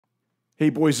Hey,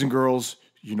 boys and girls,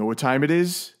 you know what time it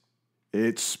is?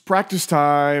 It's practice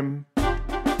time.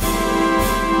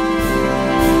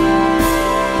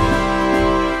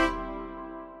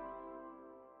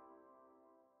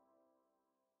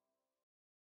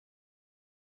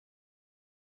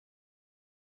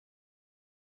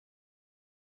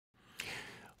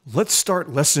 Let's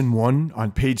start lesson 1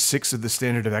 on page 6 of the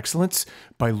Standard of Excellence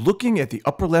by looking at the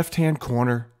upper left-hand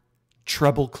corner,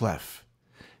 treble clef.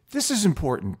 This is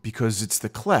important because it's the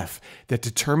clef that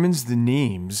determines the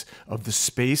names of the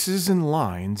spaces and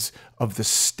lines of the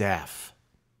staff.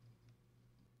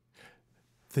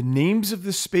 The names of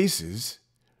the spaces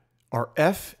are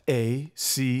F, A,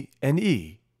 C, and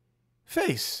E,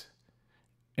 face.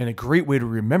 And a great way to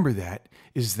remember that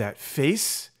is that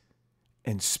face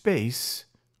and space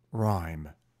rhyme.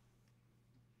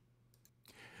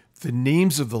 The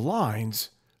names of the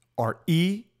lines are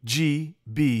E, G,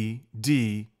 B,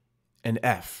 D, and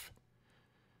F.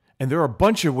 And there are a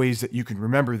bunch of ways that you can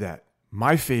remember that.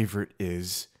 My favorite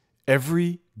is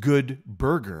every good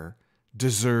burger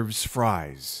deserves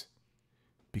fries,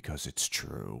 because it's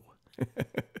true.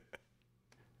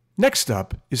 Next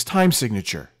up is time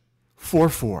signature,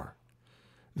 4/4.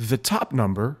 The top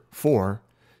number, 4,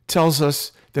 tells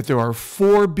us that there are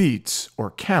 4 beats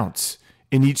or counts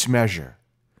in each measure.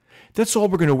 That's all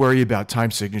we're going to worry about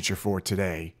time signature for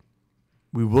today.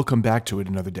 We will come back to it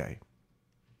another day.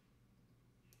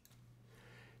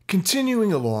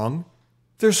 Continuing along,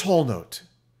 there's whole note.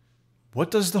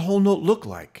 What does the whole note look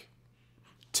like?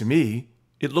 To me,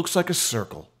 it looks like a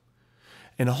circle.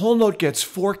 And a whole note gets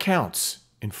 4 counts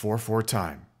in 4/4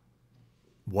 time.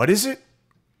 What is it?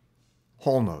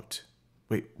 Whole note.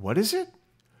 Wait, what is it?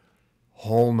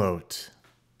 Whole note.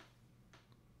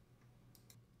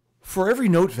 For every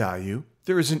note value,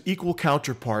 there is an equal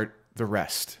counterpart, the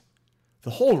rest.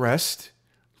 The whole rest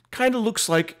kind of looks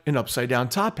like an upside-down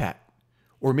top hat,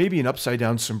 or maybe an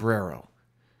upside-down sombrero.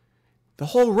 The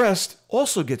whole rest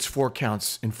also gets 4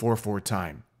 counts in 4/4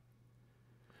 time.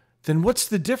 Then what's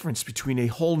the difference between a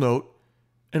whole note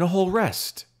and a whole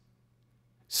rest?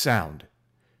 Sound.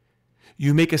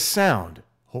 You make a sound,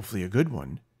 hopefully a good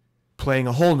one, playing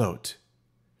a whole note.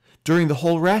 During the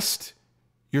whole rest,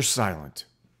 you're silent.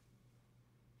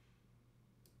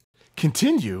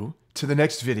 Continue to the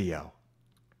next video.